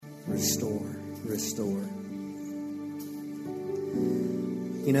Restore. Restore.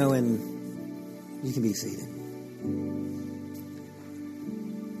 You know, and you can be seated.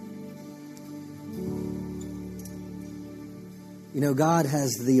 You know, God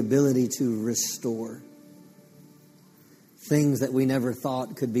has the ability to restore things that we never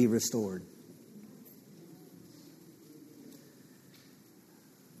thought could be restored.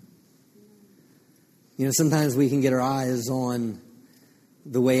 You know, sometimes we can get our eyes on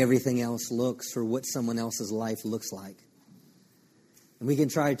the way everything else looks or what someone else's life looks like. And we can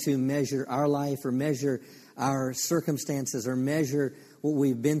try to measure our life or measure our circumstances or measure what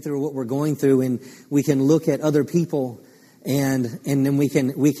we've been through or what we're going through. And we can look at other people and then we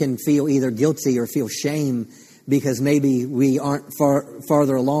can feel either guilty or feel shame because maybe we aren't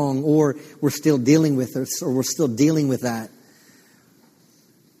farther along, or we're still dealing with this, or we're still dealing with that.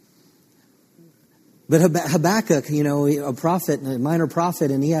 But Habakkuk, you know, a prophet, a minor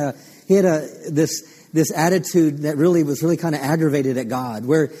prophet, and he had this attitude that was really kind of aggravated at God,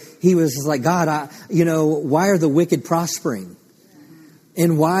 where he was like, God, why are the wicked prospering?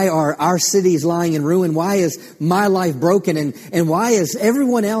 And why are our cities lying in ruin? Why is my life broken? And why is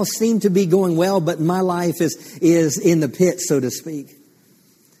everyone else seem to be going well, but my life is in the pit, so to speak?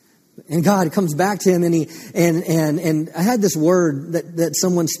 And God comes back to him, and I had this word that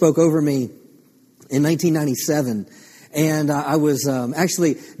someone spoke over me in 1997. And I was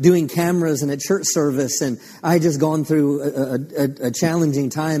actually doing cameras in a church service, and I had just gone through a challenging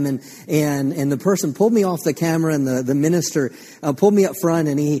time, and the person pulled me off the camera, and the minister pulled me up front,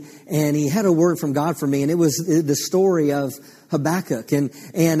 and he had a word from God for me, and it was the story of Habakkuk, and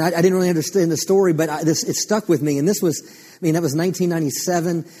I didn't really understand the story, but it stuck with me, and that was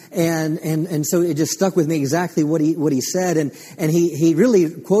 1997, and so it just stuck with me exactly what he said, and he really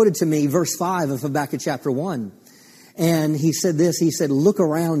quoted to me verse 5 of Habakkuk chapter 1. And he said this, he said, look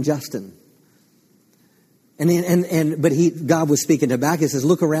around, Justin. But God was speaking to Habakkuk. He says,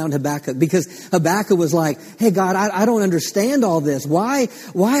 look around, Habakkuk. Because Habakkuk was like, hey, God, I don't understand all this. Why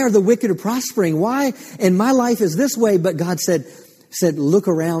are the wicked prospering? Why? And my life is this way. But God said, look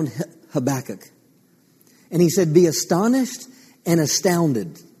around, Habakkuk. And he said, be astonished and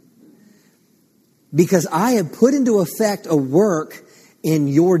astounded. Because I have put into effect a work in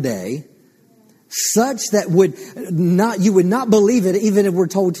your day, such that you would not believe it even if we're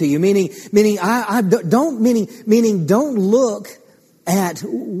told to you. Meaning, don't look at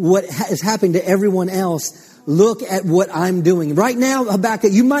what is happening to everyone else. Look at what I'm doing. Right now,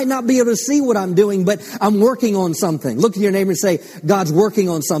 Habakkuk, you might not be able to see what I'm doing, but I'm working on something. Look at your neighbor and say, God's working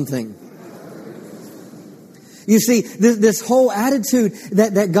on something. You see, this whole attitude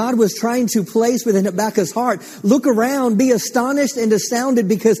that God was trying to place within Habakkuk's heart. Look around, be astonished and astounded,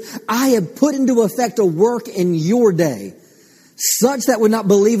 because I have put into effect a work in your day, such that would not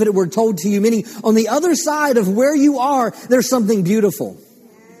believe it were told to you. Meaning, on the other side of where you are, there's something beautiful.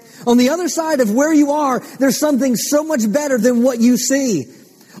 On the other side of where you are, there's something so much better than what you see.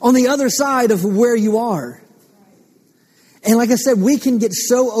 On the other side of where you are. And like I said, we can get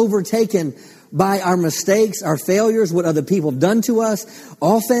so overtaken by our mistakes, our failures, what other people have done to us,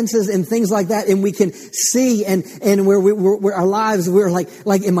 offenses and things like that. And we can see and where our lives, we're like,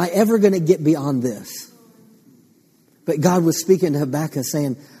 am I ever going to get beyond this? But God was speaking to Habakkuk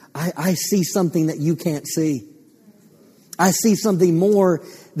saying, I see something that you can't see. I see something more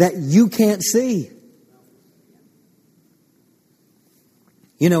that you can't see.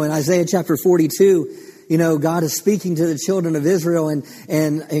 You know, in Isaiah chapter 42, you know, God is speaking to the children of Israel,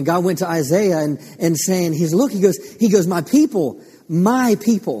 and God went to Isaiah and saying, he goes, my people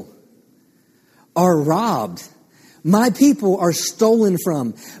are robbed. My people are stolen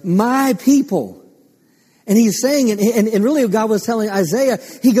from. My people. And he's saying, and really God was telling Isaiah,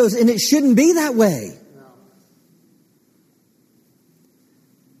 he goes, and it shouldn't be that way.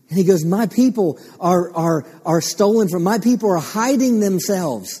 And he goes, my people are stolen from. My people are hiding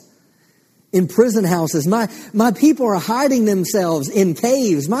themselves in prison houses. My people are hiding themselves in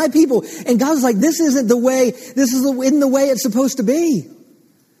caves. My people, and God's like, this isn't the way it's supposed to be.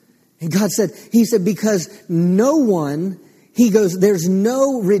 And God said, because no one, he goes, there's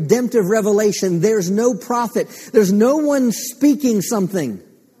no redemptive revelation. There's no prophet. There's no one speaking something.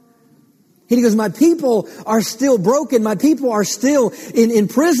 He goes, my people are still broken. My people are still in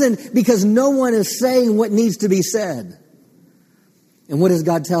prison because no one is saying what needs to be said. And what does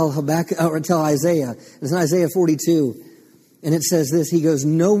God tell Isaiah? It's in Isaiah 42. And it says this, he goes,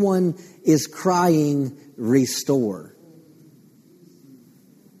 no one is crying, restore.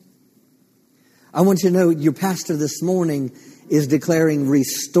 I want you to know your pastor this morning is declaring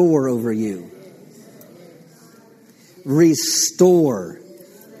restore over you. Restore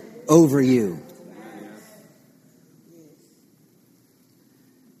over you.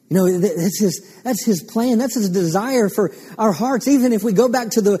 You know, that's his plan. That's his desire for our hearts. Even if we go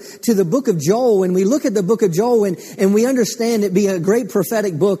back to the book of Joel, and we look at the book of Joel, and we understand it be a great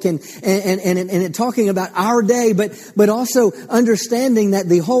prophetic book, and it talking about our day, but also understanding that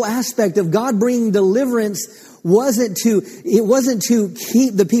the whole aspect of God bringing deliverance wasn't to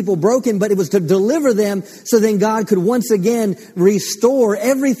keep the people broken, but it was to deliver them, so then God could once again restore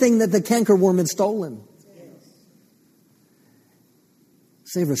everything that the cankerworm had stolen.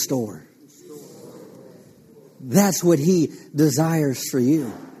 Say restore. That's what he desires for you.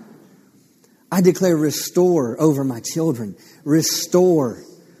 I declare restore over my children. Restore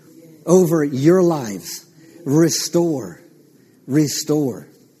over your lives. Restore. Restore.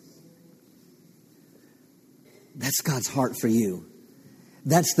 That's God's heart for you.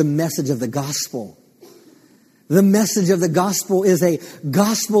 That's the message of the gospel. The message of the gospel is a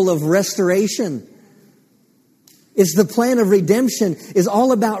gospel of restoration. It's the plan of redemption is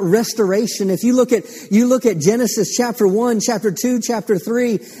all about restoration. If you look at Genesis chapter 1, chapter 2, chapter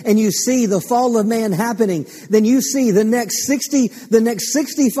 3, and you see the fall of man happening, then you see the next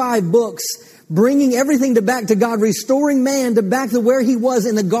 65 books bringing everything back to God, restoring man back to where he was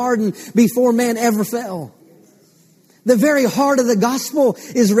in the garden before man ever fell. The very heart of the gospel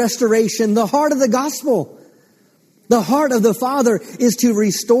is restoration. The heart of the gospel. The heart of the Father is to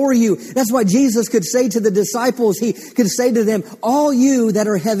restore you. That's why Jesus could say to the disciples, he could say to them, all you that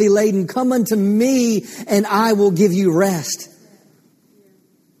are heavy laden, come unto me and I will give you rest.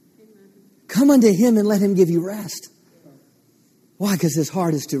 Come unto him and let him give you rest. Why? Because his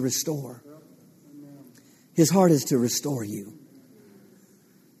heart is to restore. His heart is to restore you.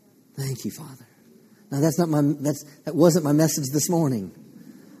 Thank you, Father. Now that wasn't my message this morning.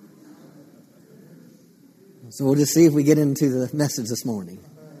 So we'll just see if we get into the message this morning.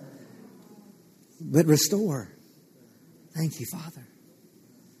 But restore. Thank you, Father.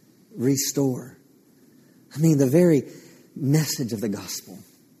 Restore. I mean, the very message of the gospel.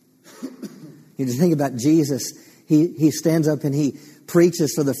 You just think about Jesus. He stands up and he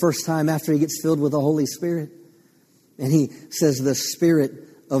preaches for the first time after he gets filled with the Holy Spirit. And he says, the Spirit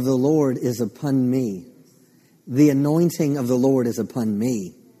of the Lord is upon me. The anointing of the Lord is upon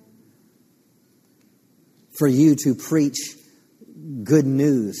me. For you to preach good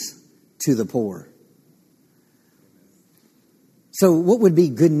news to the poor. So what would be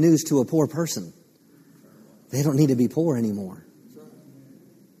good news to a poor person? They don't need to be poor anymore.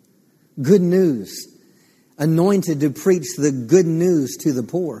 Good news. Anointed to preach the good news to the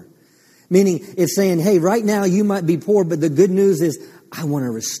poor. Meaning it's saying, hey, right now you might be poor, but the good news is I want to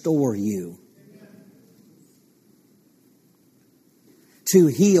restore you. To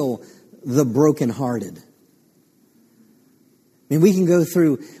heal the brokenhearted. I mean, we can go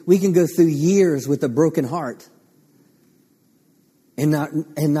through years with a broken heart and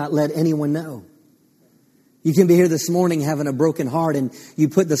not let anyone know. You can be here this morning having a broken heart and you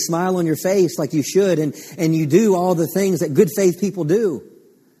put the smile on your face like you should and you do all the things that good faith people do.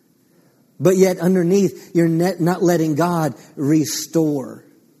 But yet underneath, you're not letting God restore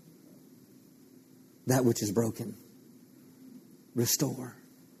that which is broken. Restore.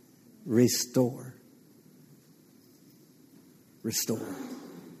 Restore. Restore.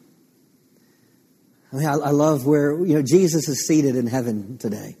 I mean, I love where, Jesus is seated in heaven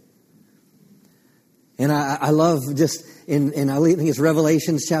today. And I love just in I think it's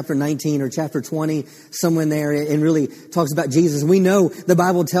Revelations chapter 19 or chapter 20, somewhere in there, and really talks about Jesus. We know the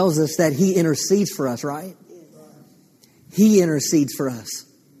Bible tells us that he intercedes for us, right? He intercedes for us.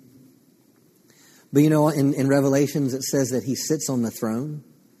 But in Revelations it says that he sits on the throne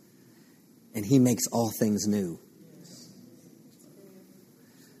and he makes all things new.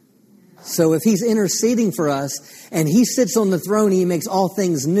 So if he's interceding for us and he sits on the throne and he makes all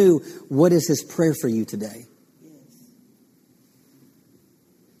things new, what is his prayer for you today?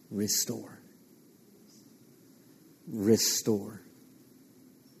 Restore. Restore.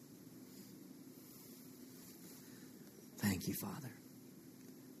 Thank you, Father.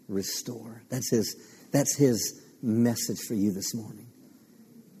 Restore. That's his message for you this morning.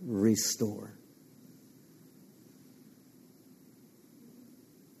 Restore.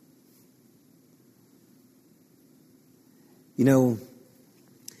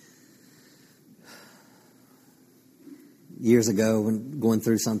 Years ago when going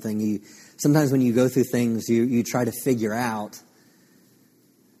through something, sometimes when you go through things, you try to figure out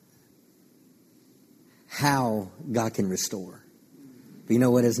how God can restore. But you know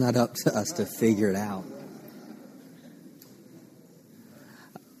what? It's not up to us to figure it out.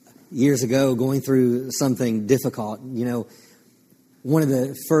 Years ago, going through something difficult, one of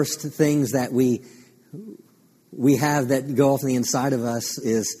the first things that we have that go off on the inside of us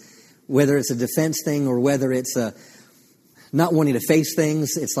is, whether it's a defense thing or whether it's a not wanting to face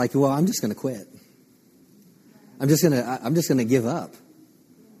things, it's like, well, I'm just going to quit. I'm just going to give up.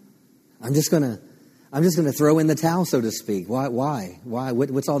 I'm just going to throw in the towel, so to speak. Why?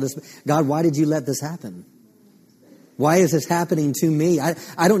 What's all this? God, why did you let this happen? Why is this happening to me?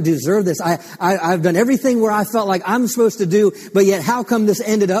 I don't deserve this. I've done everything where I felt like I'm supposed to do, but yet how come this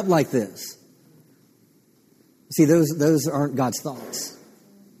ended up like this? See, those aren't God's thoughts.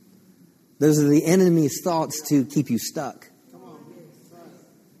 Those are the enemy's thoughts to keep you stuck.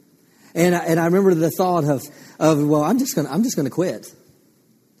 And I remember the thought of well, I'm just going to quit.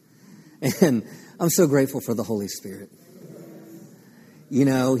 And I'm so grateful for the Holy Spirit. You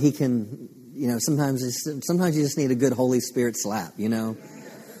know, He can, you know, sometimes you just need a good Holy Spirit slap, you know.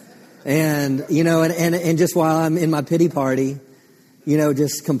 And, you know, and just while I'm in my pity party, you know,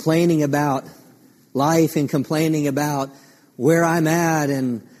 just complaining about life and complaining about where I'm at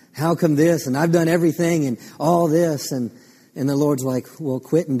and how come this, and I've done everything and all this, and the Lord's like, well,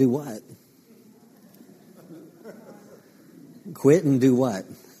 quit and do what? Quit and do what?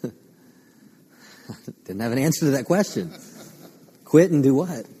 Didn't have an answer to that question. Quit and do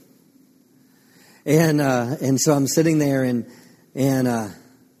what? And so I'm sitting there and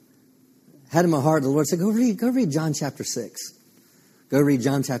had in my heart, the Lord said, go read John chapter 6. Go read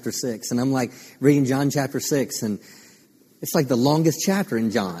John chapter 6. And I'm like reading John chapter 6, and it's like the longest chapter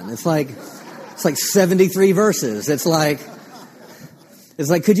in John. It's like 73 verses. It's like,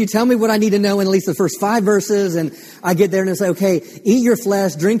 could you tell me what I need to know in at least the first 5 verses? And I get there and it's like, okay, eat your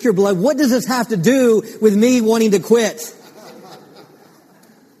flesh, drink your blood. What does this have to do with me wanting to quit?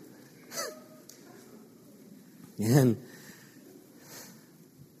 And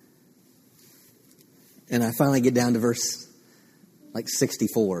I finally get down to verse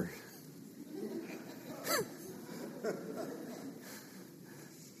 64.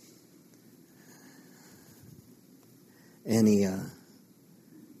 And he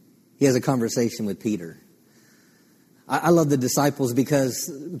has a conversation with Peter. I love the disciples because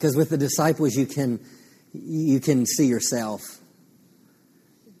with the disciples you can see yourself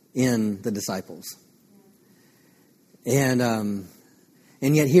in the disciples. And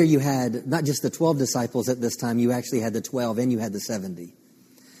yet here you had not just the 12 disciples at this time, you actually had the 12 and you had the 70.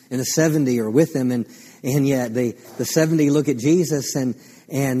 And the 70 are with them, and yet the 70 look at Jesus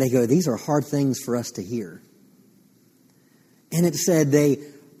and they go, these are hard things for us to hear. And it said the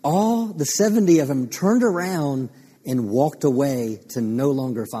 70 of them turned around and walked away to no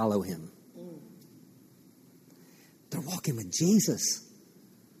longer follow him. They're walking with Jesus.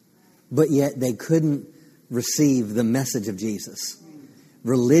 But yet they couldn't receive the message of Jesus.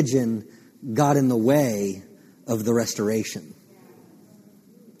 Religion got in the way of the restoration.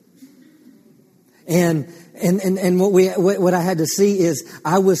 And what I had to see is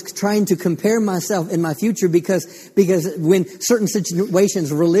I was trying to compare myself in my future because when certain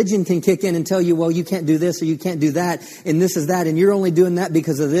situations, religion can kick in and tell you, well, you can't do this or you can't do that, and this is that, and you're only doing that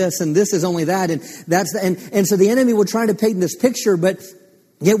because of this, and this is only that, and that's and so the enemy will try to paint this picture, but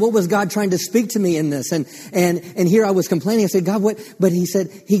yet what was God trying to speak to me in this? And here I was complaining. I said, God, what? But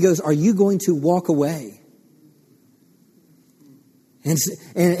he goes, are you going to walk away?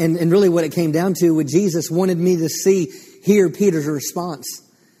 And really what it came down to with Jesus wanted me to hear Peter's response.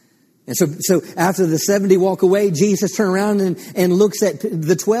 And so after the 70 walk away, Jesus turned around and looks at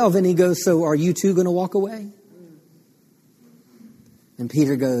the 12 and he goes, so are you two going to walk away? And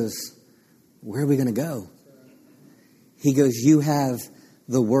Peter goes, where are we going to go? He goes, you have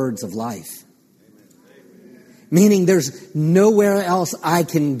the words of life. Meaning there's nowhere else I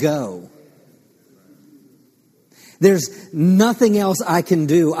can go. There's nothing else I can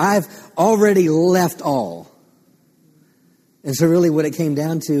do. I've already left all. And so really what it came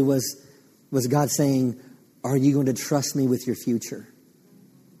down to was God saying, are you going to trust me with your future?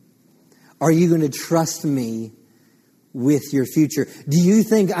 Are you going to trust me with your future? Do you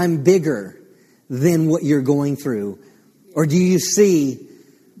think I'm bigger than what you're going through? Or do you see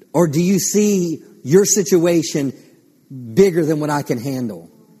your situation bigger than what I can handle?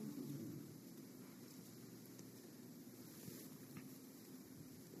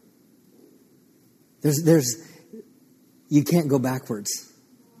 You can't go backwards.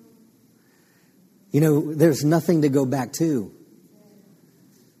 You know, there's nothing to go back to.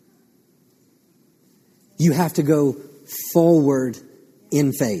 You have to go forward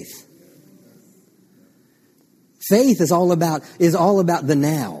in faith. Faith is all about the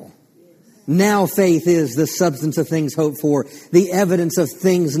now. Now faith is the substance of things hoped for, the evidence of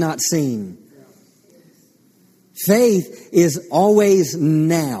things not seen. Faith is always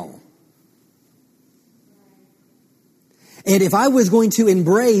now. And if I was going to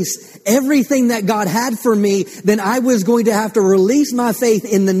embrace everything that God had for me, then I was going to have to release my faith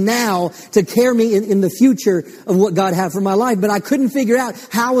in the now to carry me in the future of what God had for my life. But I couldn't figure out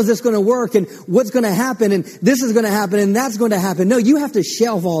how is this going to work and what's going to happen and this is going to happen and that's going to happen. No, you have to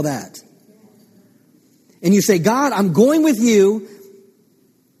shelve all that. And you say, God, I'm going with you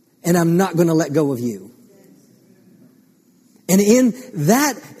and I'm not going to let go of you. And in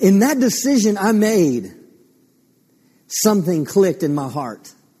that decision I made, something clicked in my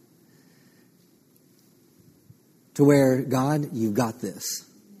heart to where, God, you've got this.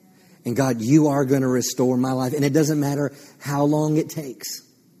 And God, you are going to restore my life. And it doesn't matter how long it takes.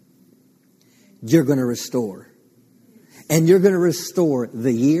 You're going to restore. And you're going to restore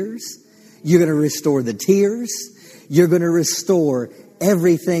the years. You're going to restore the tears. You're going to restore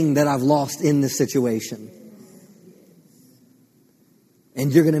everything that I've lost in this situation.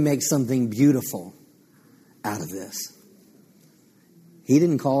 And you're going to make something beautiful out of this. He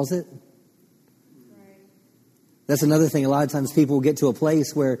didn't cause it. That's another thing. A lot of times people get to a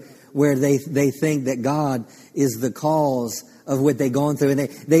place where they think that God is the cause of what they've gone through. And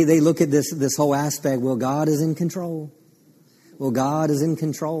they look at this whole aspect. Well, God is in control. Well, God is in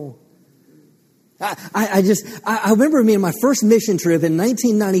control. I remember me in my first mission trip in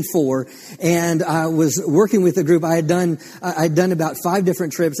 1994, and I was working with a group. I'd done about 5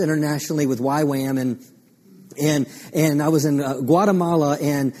 different trips internationally with YWAM, and I was in Guatemala,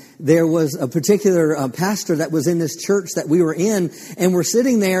 and there was a particular pastor that was in this church that we were in, and we're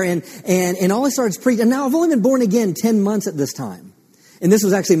sitting there, and all I started to preach. And now I've only been born again 10 months at this time, and this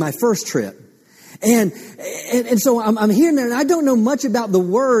was actually my first trip. And so I'm hearing there, and I don't know much about the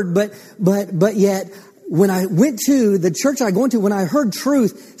word, but yet when I went to the church I go into, when I heard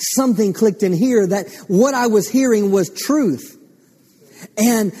truth, something clicked in here that what I was hearing was truth.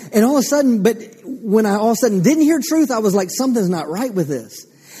 And all of a sudden, but when I all of a sudden didn't hear truth, I was like, something's not right with this.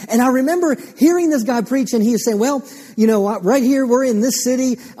 And I remember hearing this guy preach, and he was saying, well, you know, right here, we're in this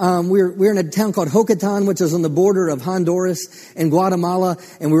city. We're in a town called Jocatan, which is on the border of Honduras and Guatemala.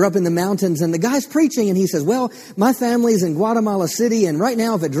 And we're up in the mountains, and the guy's preaching, and he says, well, my family's in Guatemala City. And right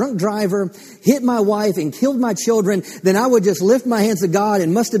now, if a drunk driver hit my wife and killed my children, then I would just lift my hands to God,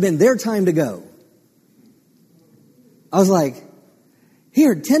 and must have been their time to go. I was like,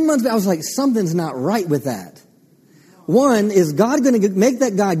 here, 10 months ago, I was like, something's not right with that. One, is God going to make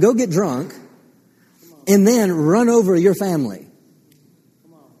that guy go get drunk and then run over your family?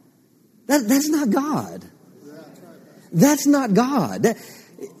 That's not God. That's not God.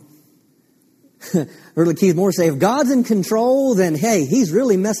 Or like Keith Moore say, if God's in control, then hey, he's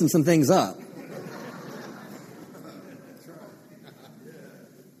really messing some things up.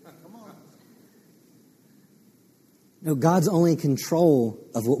 No, God's only in control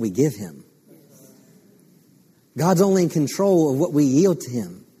of what we give him. God's only in control of what we yield to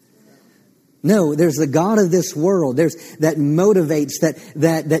him. No, there's the God of this world. There's that motivates,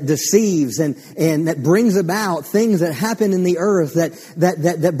 that deceives, and that brings about things that happen in the earth,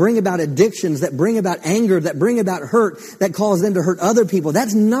 that bring about addictions, that bring about anger, that bring about hurt, that cause them to hurt other people.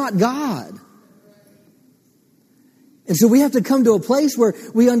 That's not God. And so we have to come to a place where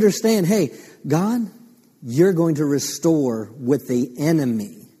we understand, hey, God, you're going to restore what the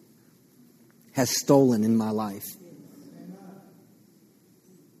enemy has stolen in my life.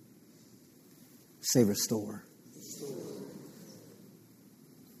 Say restore.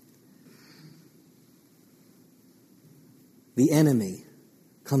 The enemy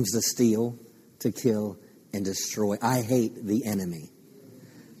comes to steal, to kill, and destroy. I hate the enemy.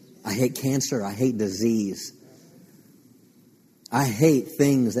 I hate cancer. I hate disease. I hate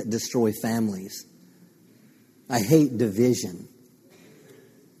things that destroy families. I hate division.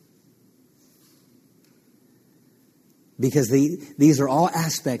 Because these are all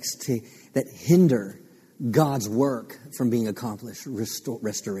aspects that hinder God's work from being accomplished,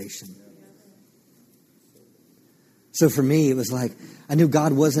 restoration. So for me, it was like, I knew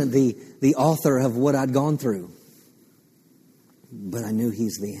God wasn't the author of what I'd gone through. But I knew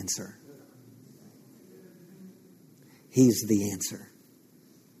he's the answer. He's the answer.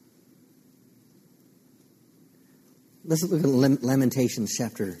 Let's look at Lamentations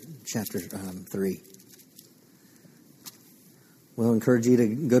chapter 3. We'll encourage you to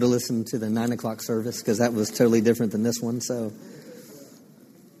go to listen to the 9 o'clock service, because that was totally different than this one. So,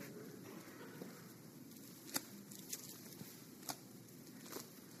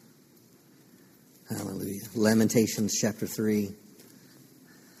 hallelujah. Lamentations chapter 3.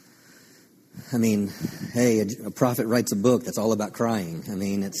 I mean, hey, a prophet writes a book that's all about crying. I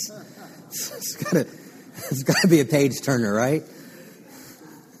mean, it's got to... It's got to be a page turner, right?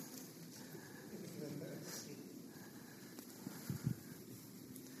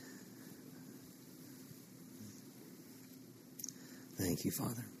 Thank you,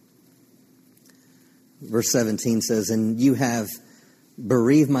 Father. Verse 17 says, and you have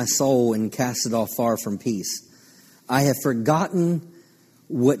bereaved my soul and cast it off far from peace. I have forgotten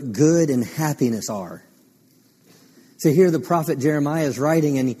what good and happiness are. So here the prophet Jeremiah is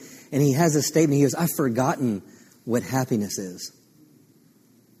writing, and he has a statement. He goes, I've forgotten what happiness is.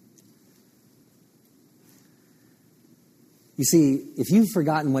 You see, if you've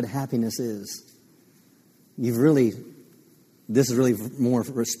forgotten what happiness is, this is really more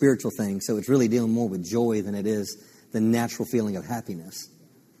a spiritual thing, so it's really dealing more with joy than it is the natural feeling of happiness.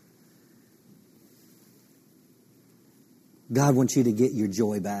 God wants you to get your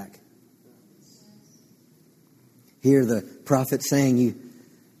joy back. Here the prophet saying,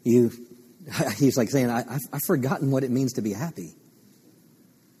 he's like saying, I've forgotten what it means to be happy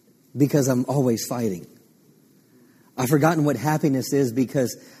because I'm always fighting. I've forgotten what happiness is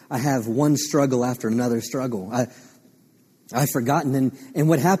because I have one struggle after another struggle. I've forgotten, and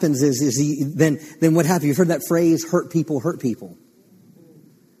what happens then what happens? You've heard that phrase, hurt people hurt people.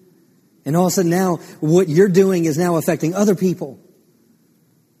 And all of a sudden now, what you're doing is now affecting other people.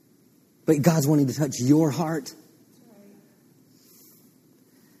 But God's wanting to touch your heart.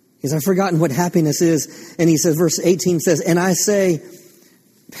 He says, I've forgotten what happiness is. And he says, verse 18 says, and I say,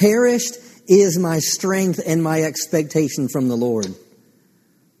 perished is my strength and my expectation from the Lord.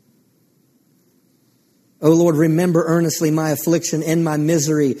 O Lord, remember earnestly my affliction and my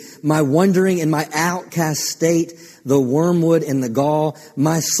misery, my wandering and my outcast state, the wormwood and the gall.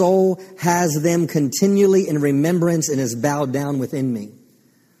 My soul has them continually in remembrance and is bowed down within me.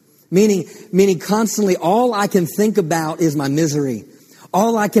 Meaning constantly all I can think about is my misery.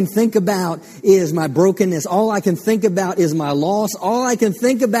 All I can think about is my brokenness. All I can think about is my loss. All I can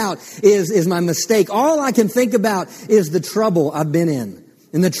think about is my mistake. All I can think about is the trouble I've been in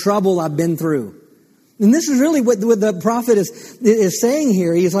and the trouble I've been through. And this is really what the prophet is saying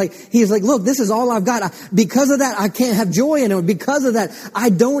here. He's like, look, this is all I've got. Because of that, I can't have joy in it. Because of that, I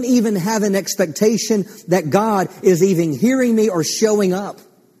don't even have an expectation that God is even hearing me or showing up.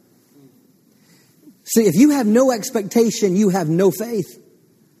 See, if you have no expectation, you have no faith.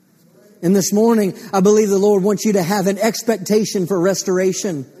 And this morning, I believe the Lord wants you to have an expectation for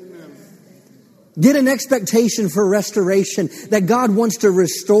restoration. Get an expectation for restoration, that God wants to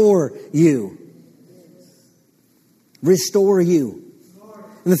restore you. Restore you.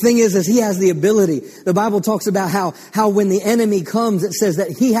 And the thing is He has the ability. The Bible talks about how when the enemy comes, it says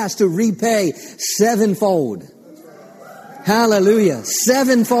that he has to repay sevenfold. Hallelujah.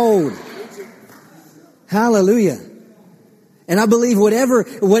 Sevenfold. Hallelujah. And I believe whatever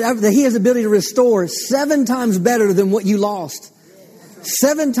that He has the ability to restore 7 times better than what you lost.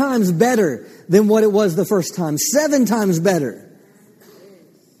 7 times better than what it was the first time. 7 times better.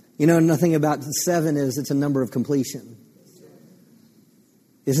 You know, nothing about 7 is it's a number of completion.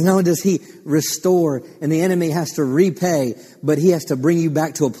 It's not only does He restore and the enemy has to repay, but He has to bring you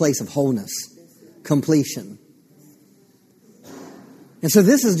back to a place of wholeness, completion. And so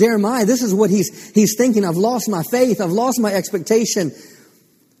this is Jeremiah. This is what he's thinking. I've lost my faith. I've lost my expectation.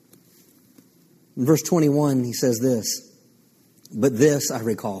 In verse 21, he says this, but this I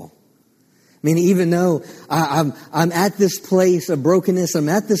recall. I mean, even though I'm at this place of brokenness, I'm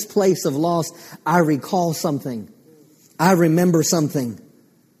at this place of loss, I recall something. I remember something.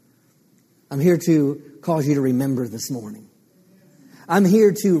 I'm here to cause you to remember this morning. I'm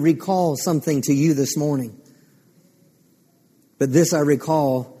here to recall something to you this morning. But this I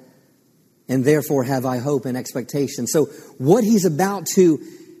recall, and therefore have I hope and expectation. So what he's about to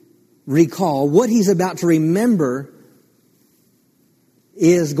recall, what he's about to remember,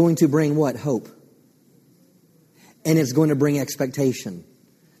 is going to bring what? Hope. And it's going to bring expectation.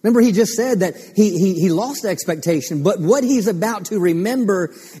 Remember, he just said that he lost expectation, but what he's about to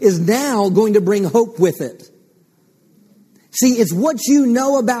remember is now going to bring hope with it. See, it's what you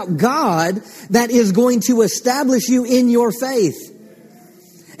know about God that is going to establish you in your faith.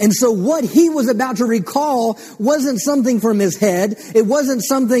 And so what he was about to recall wasn't something from his head. It wasn't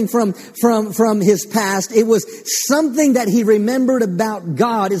something from his past. It was something that he remembered about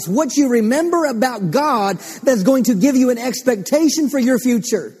God. It's what you remember about God that's going to give you an expectation for your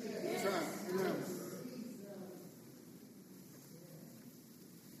future.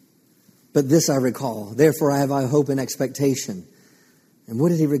 But this I recall. Therefore I have hope and expectation. And what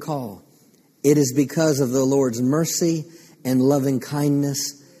did he recall? It is because of the Lord's mercy and loving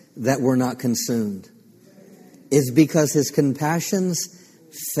kindness that we're not consumed. It's because His compassions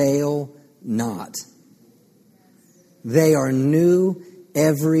fail not. They are new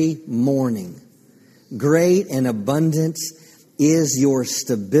every morning. Great and abundant is your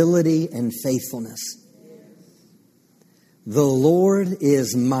stability and faithfulness. The Lord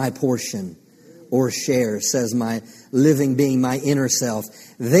is my portion or share, says my living being, my inner self.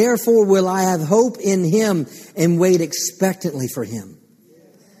 Therefore will I have hope in Him and wait expectantly for Him.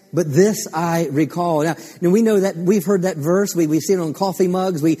 But this I recall. Now we know that we've heard that verse. We see it on coffee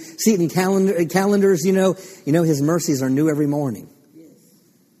mugs. We see it in calendars. You know, His mercies are new every morning.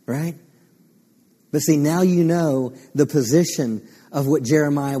 Right? But see, now you know the position of what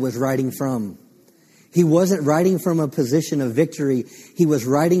Jeremiah was writing from. He wasn't writing from a position of victory. He was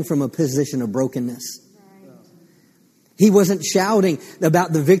writing from a position of brokenness. He wasn't shouting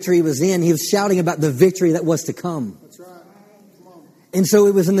about the victory he was in. He was shouting about the victory that was to come. That's right. Come on. And so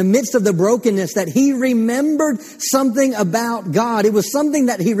it was in the midst of the brokenness that he remembered something about God. It was something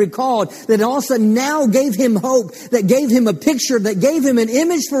that he recalled that also now gave him hope, that gave him a picture, that gave him an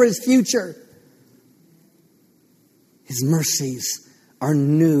image for his future. His mercies are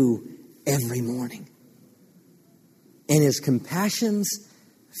new every morning. And His compassions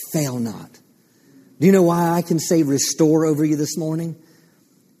fail not. Do you know why I can say restore over you this morning?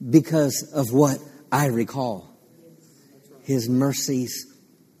 Because of what I recall. His mercies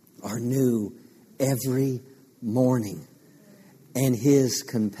are new every morning. And His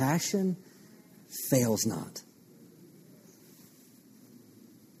compassion fails not.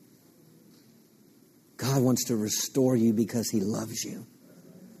 God wants to restore you because He loves you.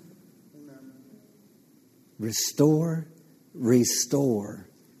 Restore, restore,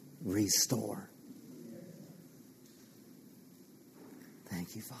 restore.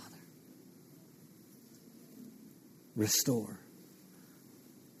 Thank you, Father. Restore.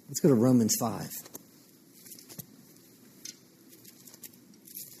 Let's go to Romans 5.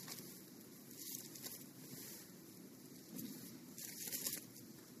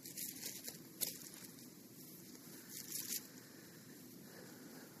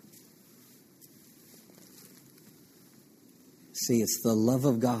 See, it's the love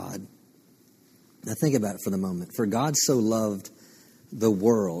of God. Now think about it for the moment. For God so loved the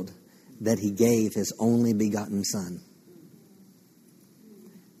world that He gave His only begotten Son,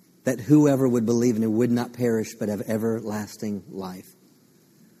 that whoever would believe in Him would not perish but have everlasting life.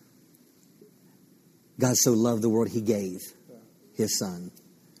 God so loved the world, He gave His Son.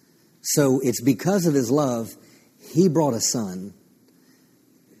 So it's because of His love, He brought a Son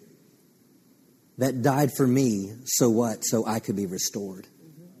that died for me, so what? So I could be restored.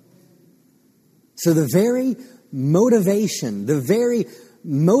 So the very motivation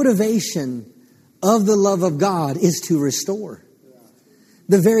of the love of God is to restore.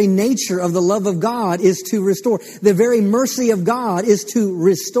 The very nature of the love of God is to restore. The very mercy of God is to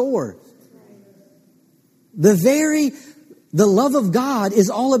restore. The love of God is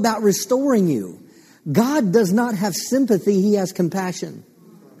all about restoring you. God does not have sympathy, He has compassion.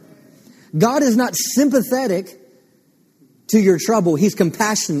 God is not sympathetic to your trouble. He's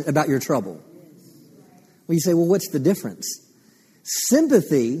compassionate about your trouble. Well, you say, well, what's the difference?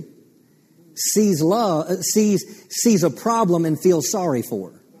 Sympathy sees a problem and feels sorry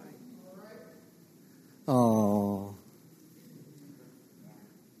for. Oh.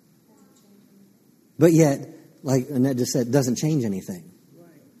 But yet, like Annette just said, it doesn't change anything.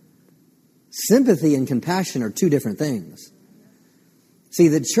 Sympathy and compassion are two different things. See,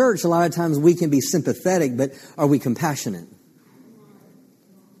 the church, a lot of times we can be sympathetic, but are we compassionate?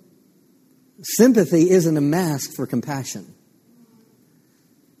 Sympathy isn't a mask for compassion.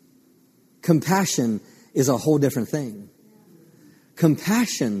 Compassion is a whole different thing.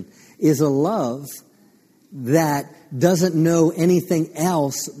 Compassion is a love that doesn't know anything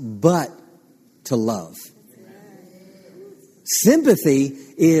else but to love. Sympathy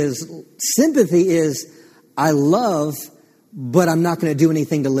is I love, but I'm not going to do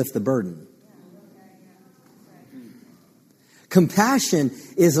anything to lift the burden. Compassion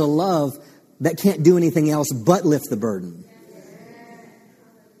is a love that can't do anything else but lift the burden.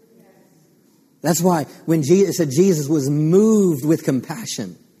 That's why when it said Jesus was moved with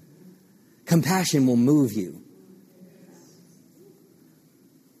compassion, compassion will move you.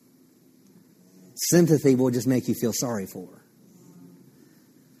 Sympathy will just make you feel sorry for.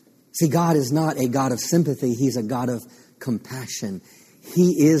 See, God is not a God of sympathy. He's a God of compassion.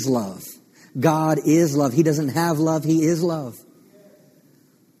 He is love. God is love. He doesn't have love. He is love.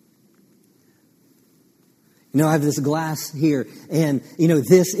 You know, I have this glass here, and, you know,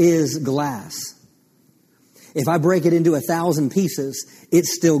 this is glass. If I break it into 1,000 pieces,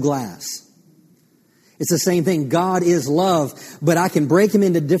 it's still glass. It's the same thing. God is love, but I can break Him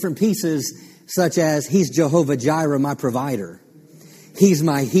into different pieces such as He's Jehovah Jireh, my provider. He's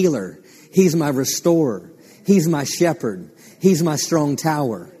my healer. He's my restorer. He's my shepherd. He's my strong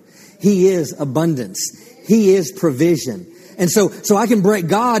tower. He is abundance. He is provision. And so I can break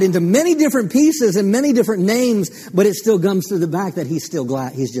God into many different pieces and many different names, but it still comes through the back that He's still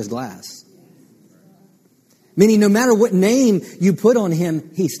glass. He's just glass. Meaning no matter what name you put on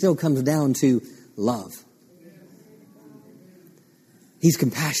Him, He still comes down to love. He's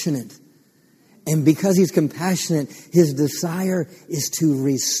compassionate. And because He's compassionate, His desire is to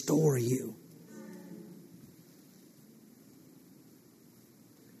restore you.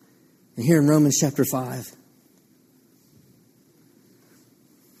 And here in Romans chapter 5,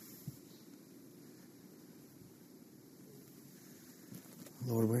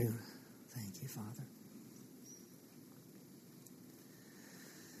 Lord, where you? Thank you, Father.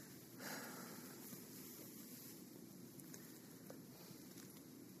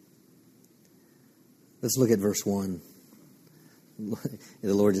 Let's look at verse 1.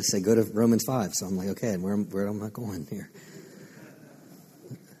 The Lord just said, go to Romans 5. So I'm like, okay, where am I going here?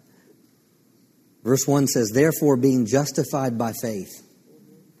 Verse 1 says, therefore, being justified by faith,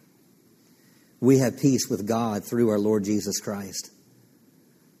 we have peace with God through our Lord Jesus Christ.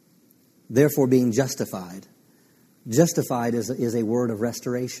 Therefore, being justified. Justified is a word of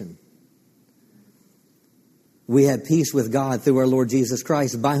restoration. We have peace with God through our Lord Jesus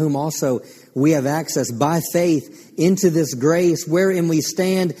Christ, by whom also we have access by faith into this grace wherein we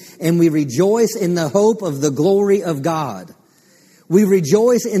stand, and we rejoice in the hope of the glory of God. We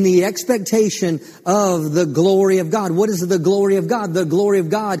rejoice in the expectation of the glory of God. What is the glory of God? The glory of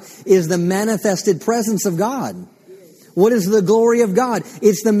God is the manifested presence of God. What is the glory of God?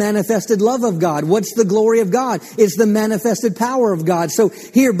 It's the manifested love of God. What's the glory of God? It's the manifested power of God. So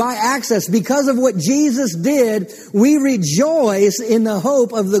here, by access, because of what Jesus did, we rejoice in the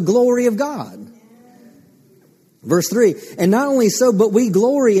hope of the glory of God. Verse 3, and not only so, but we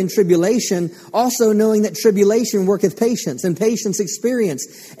glory in tribulation, also knowing that tribulation worketh patience, and patience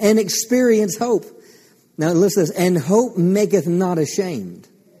experience, and experience hope. Now listen to this, and hope maketh not ashamed.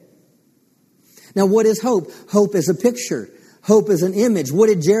 Now what is hope? Hope is a picture. Hope is an image. What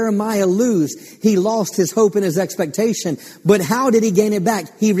did Jeremiah lose? He lost his hope and his expectation. But how did he gain it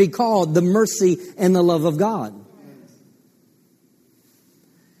back? He recalled the mercy and the love of God.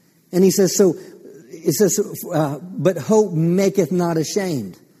 And he says, but hope maketh not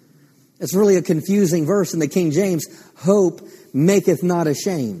ashamed. It's really a confusing verse in the King James. Hope maketh not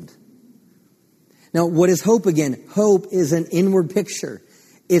ashamed. Now, what is hope again? Hope is an inward picture.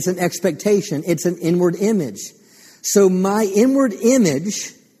 It's an expectation. It's an inward image. So my inward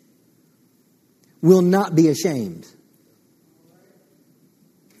image will not be ashamed.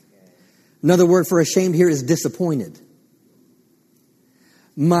 Another word for ashamed here is disappointed.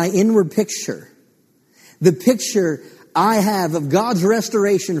 My inward picture, the picture I have of God's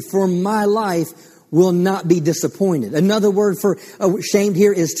restoration for my life, will not be disappointed. Another word for ashamed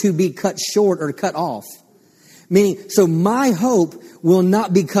here is to be cut short or cut off. Meaning, so my hope will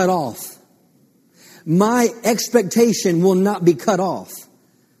not be cut off. My expectation will not be cut off.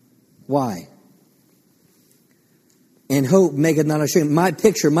 Why? And hope maketh not ashamed. My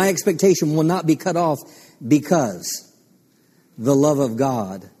picture, my expectation will not be cut off because the love of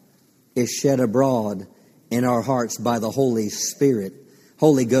God is shed abroad in our hearts by the Holy Spirit,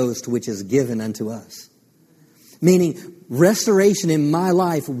 Holy Ghost, which is given unto us. Meaning, restoration in my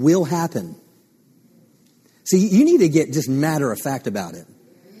life will happen. See, you need to get just matter of fact about it.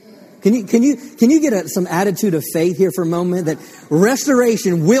 Can you get some attitude of faith here for a moment that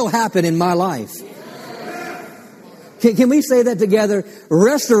restoration will happen in my life? Can we say that together?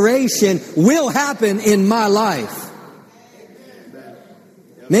 Restoration will happen in my life.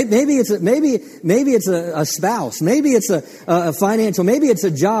 Maybe it's a spouse. Maybe it's a financial. Maybe it's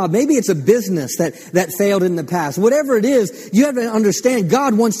a job. Maybe it's a business that failed in the past. Whatever it is, you have to understand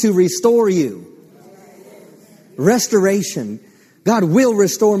God wants to restore you. Restoration. God will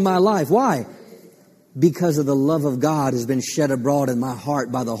restore my life. Why? Because of the love of God has been shed abroad in my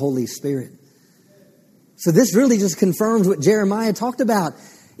heart by the Holy Spirit. So this really just confirms what Jeremiah talked about.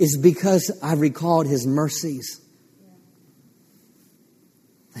 Is because I recalled His mercies.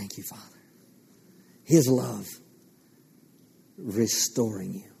 Thank you, Father. His love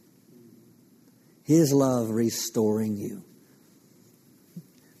restoring you. His love restoring you.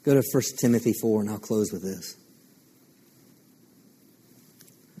 Go to 1 Timothy 4 and I'll close with this.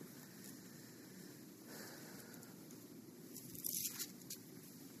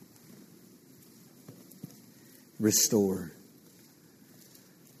 Restore.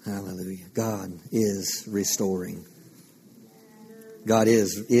 Hallelujah. God is restoring. God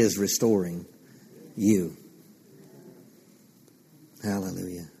is restoring. you.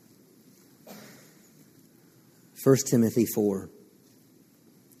 Hallelujah. 1 Timothy 4,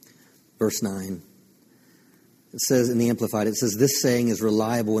 verse 9. It says in the Amplified, it says, this saying is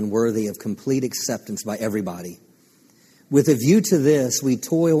reliable and worthy of complete acceptance by everybody. With a view to this, we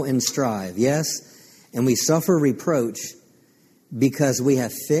toil and strive, yes, and we suffer reproach because we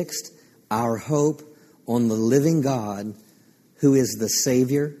have fixed our hope on the living God, who is the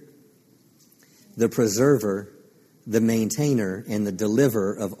Savior, the preserver, the maintainer, and the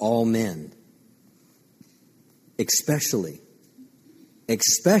deliverer of all men. Especially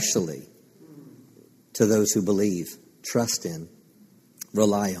to those who believe, trust in,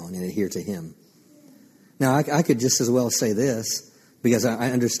 rely on, and adhere to Him. Now, I could just as well say this, because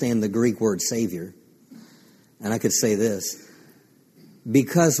I understand the Greek word Savior. And I could say this: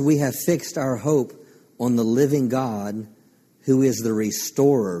 because we have fixed our hope on the living God, who is the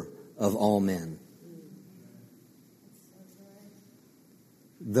restorer of all men.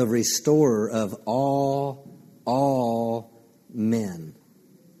 The restorer of all men.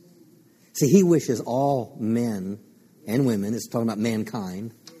 See, He wishes all men and women, it's talking about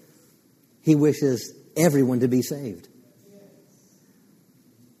mankind, He wishes everyone to be saved.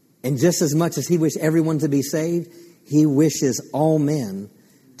 And just as much as He wishes everyone to be saved, He wishes all men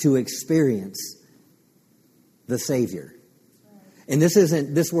to experience the Savior. And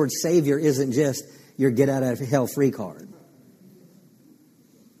this word Savior isn't just your get out of hell free card.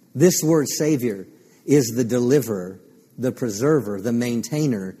 This word Savior is the deliverer, the preserver, the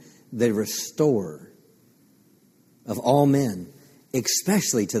maintainer, the restorer of all men,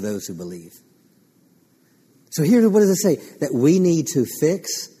 especially to those who believe. So here, what does it say? That we need to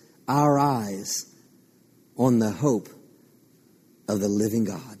fix our eyes on the hope of the living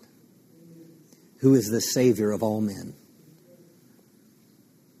God, who is the Savior of all men.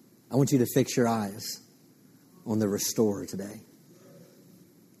 I want you to fix your eyes on the restorer today.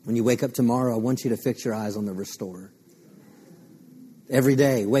 When you wake up tomorrow, I want you to fix your eyes on the restorer. Every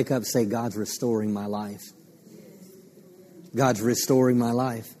day, wake up, say, God's restoring my life. God's restoring my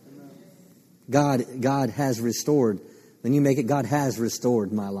life. God has restored. Then you make it, God has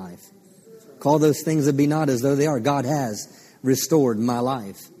restored my life. Call those things that be not as though they are. God has restored my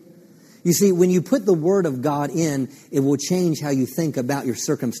life. You see, when you put the Word of God in, it will change how you think about your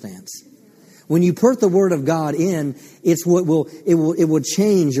circumstance. When you put the Word of God in, it will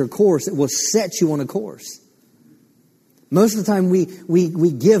change your course. It will set you on a course. Most of the time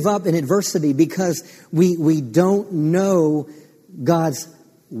we give up in adversity because we don't know God's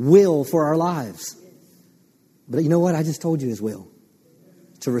will for our lives. But you know what? I just told you His will.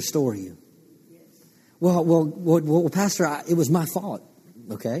 To restore you. Well, Pastor, it was my fault.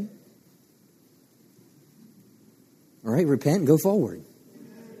 Okay? All right, repent and go forward.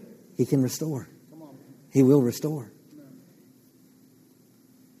 He can restore. He will restore.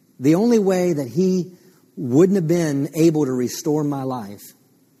 The only way that He wouldn't have been able to restore my life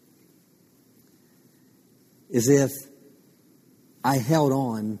is if I held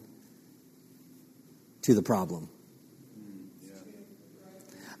on to the problem.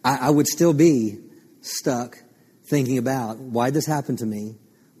 I would still be stuck thinking about why this happened to me,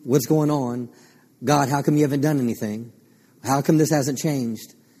 what's going on, God, how come you haven't done anything? How come this hasn't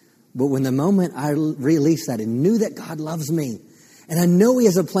changed? But when the moment I released that and knew that God loves me and I know He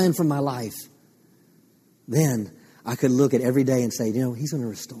has a plan for my life, then I could look at every day and say, you know, He's going to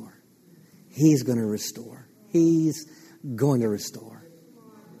restore. He's going to restore. He's going to restore.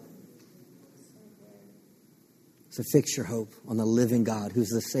 So fix your hope on the living God, who's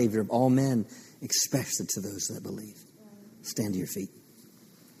the Savior of all men, especially to those that believe. Stand to your feet.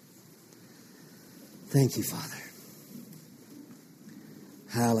 Thank you, Father.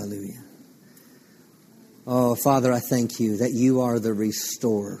 Hallelujah. Oh, Father, I thank you that you are the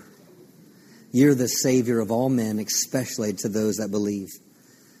restorer. You're the Savior of all men, especially to those that believe.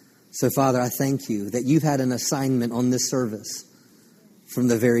 So, Father, I thank you that you've had an assignment on this service from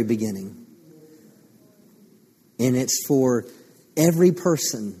the very beginning. And it's for every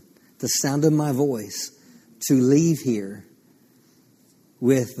person, the sound of my voice, to leave here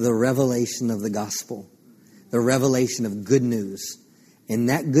with the revelation of the gospel, the revelation of good news. And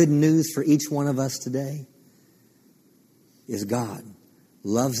that good news for each one of us today is God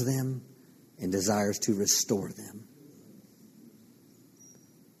loves them and desires to restore them.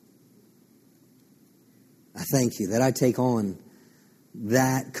 I thank you that I take on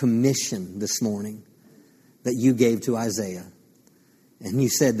that commission this morning that you gave to Isaiah. And you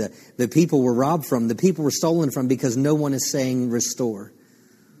said that the people were robbed from, the people were stolen from because no one is saying restore.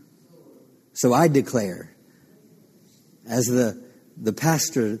 So I declare, as the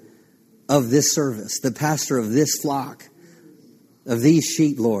pastor of this service, the pastor of this flock, of these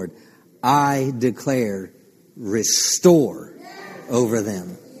sheep, Lord, I declare, restore over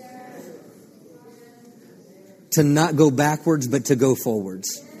them. To not go backwards, but to go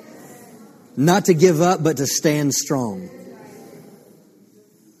forwards. Not to give up, but to stand strong.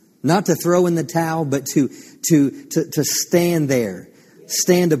 Not to throw in the towel, but to stand there.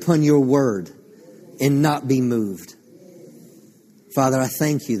 Stand upon your word and not be moved. Father, I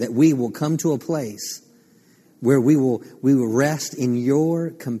thank you that we will come to a place where we will rest in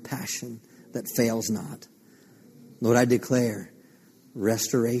your compassion that fails not. Lord, I declare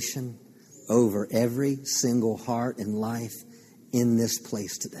restoration over every single heart and life in this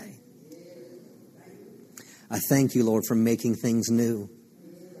place today. I thank you, Lord, for making things new.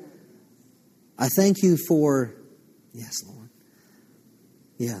 I thank you for, yes, Lord,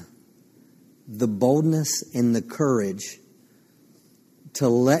 the boldness and the courage to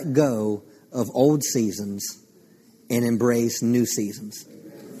let go of old seasons and embrace new seasons.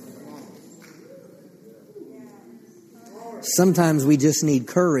 Sometimes we just need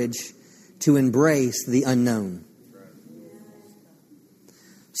courage to embrace the unknown.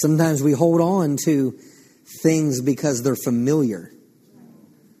 Sometimes we hold on to things because they're familiar.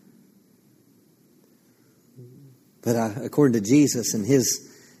 But according to Jesus in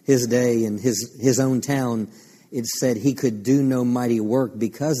his day and his own town, it said he could do no mighty work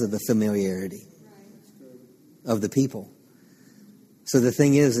because of the familiarity of the people. So the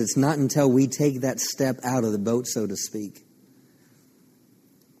thing is, it's not until we take that step out of the boat, so to speak,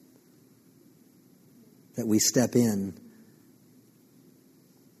 that we step in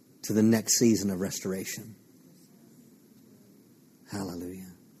to the next season of restoration.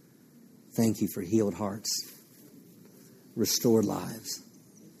 Hallelujah. Thank you for healed hearts, restored lives.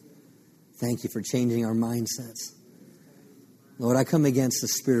 Thank you for changing our mindsets. Lord, I come against the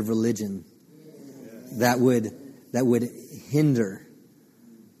spirit of religion that would hinder.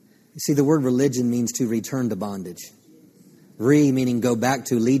 You see, the word religion means to return to bondage. Re meaning go back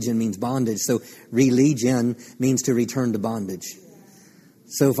to, legion means bondage. So religion means to return to bondage.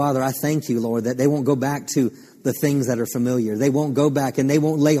 So Father, I thank you, Lord, that they won't go back to the things that are familiar. They won't go back and they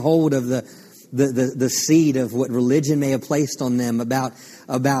won't lay hold of the seed of what religion may have placed on them about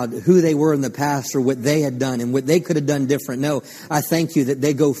who they were in the past or what they had done and what they could have done different. No, I thank you that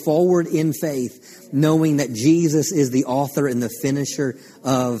they go forward in faith, knowing that Jesus is the author and the finisher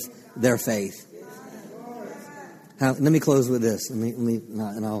of their faith. Let me close with this. And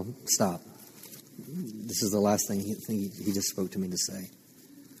I'll stop. This is the last thing he just spoke to me to say.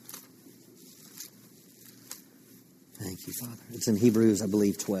 Thank you, Father. It's in Hebrews, I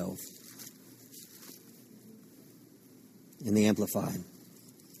believe, 12. In the Amplified.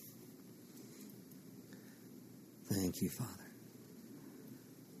 Thank you, Father.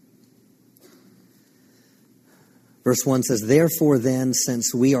 Verse 1 says, "Therefore then,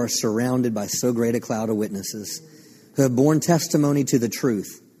 since we are surrounded by so great a cloud of witnesses who have borne testimony to the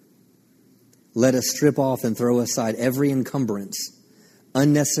truth, let us strip off and throw aside every encumbrance,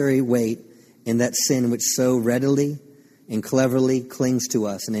 unnecessary weight, and that sin which so readily and cleverly clings to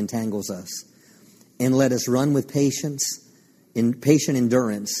us and entangles us. And let us run with patient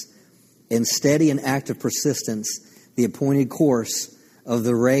endurance and steady and active persistence the appointed course of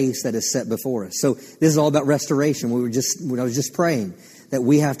the race that is set before us." So this is all about restoration. I was just praying that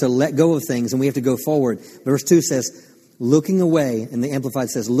we have to let go of things and we have to go forward. Verse 2 says, looking away, and the Amplified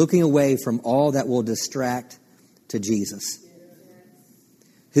says, looking away from all that will distract to Jesus,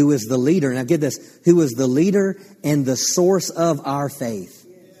 who is the leader. Now get this, who is the leader and the source of our faith.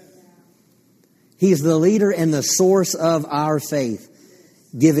 He's the leader and the source of our faith,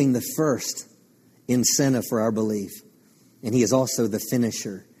 giving the first incentive for our belief. And he is also the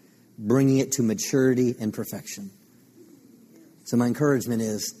finisher, bringing it to maturity and perfection. So my encouragement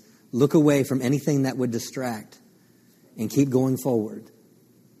is, look away from anything that would distract and keep going forward.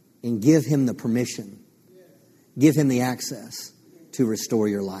 And give him the permission. Give him the access to restore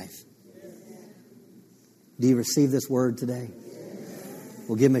your life. Do you receive this word today?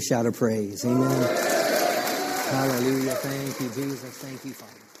 Well, give him a shout of praise. Amen. Hallelujah. Thank you, Jesus. Thank you,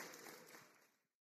 Father.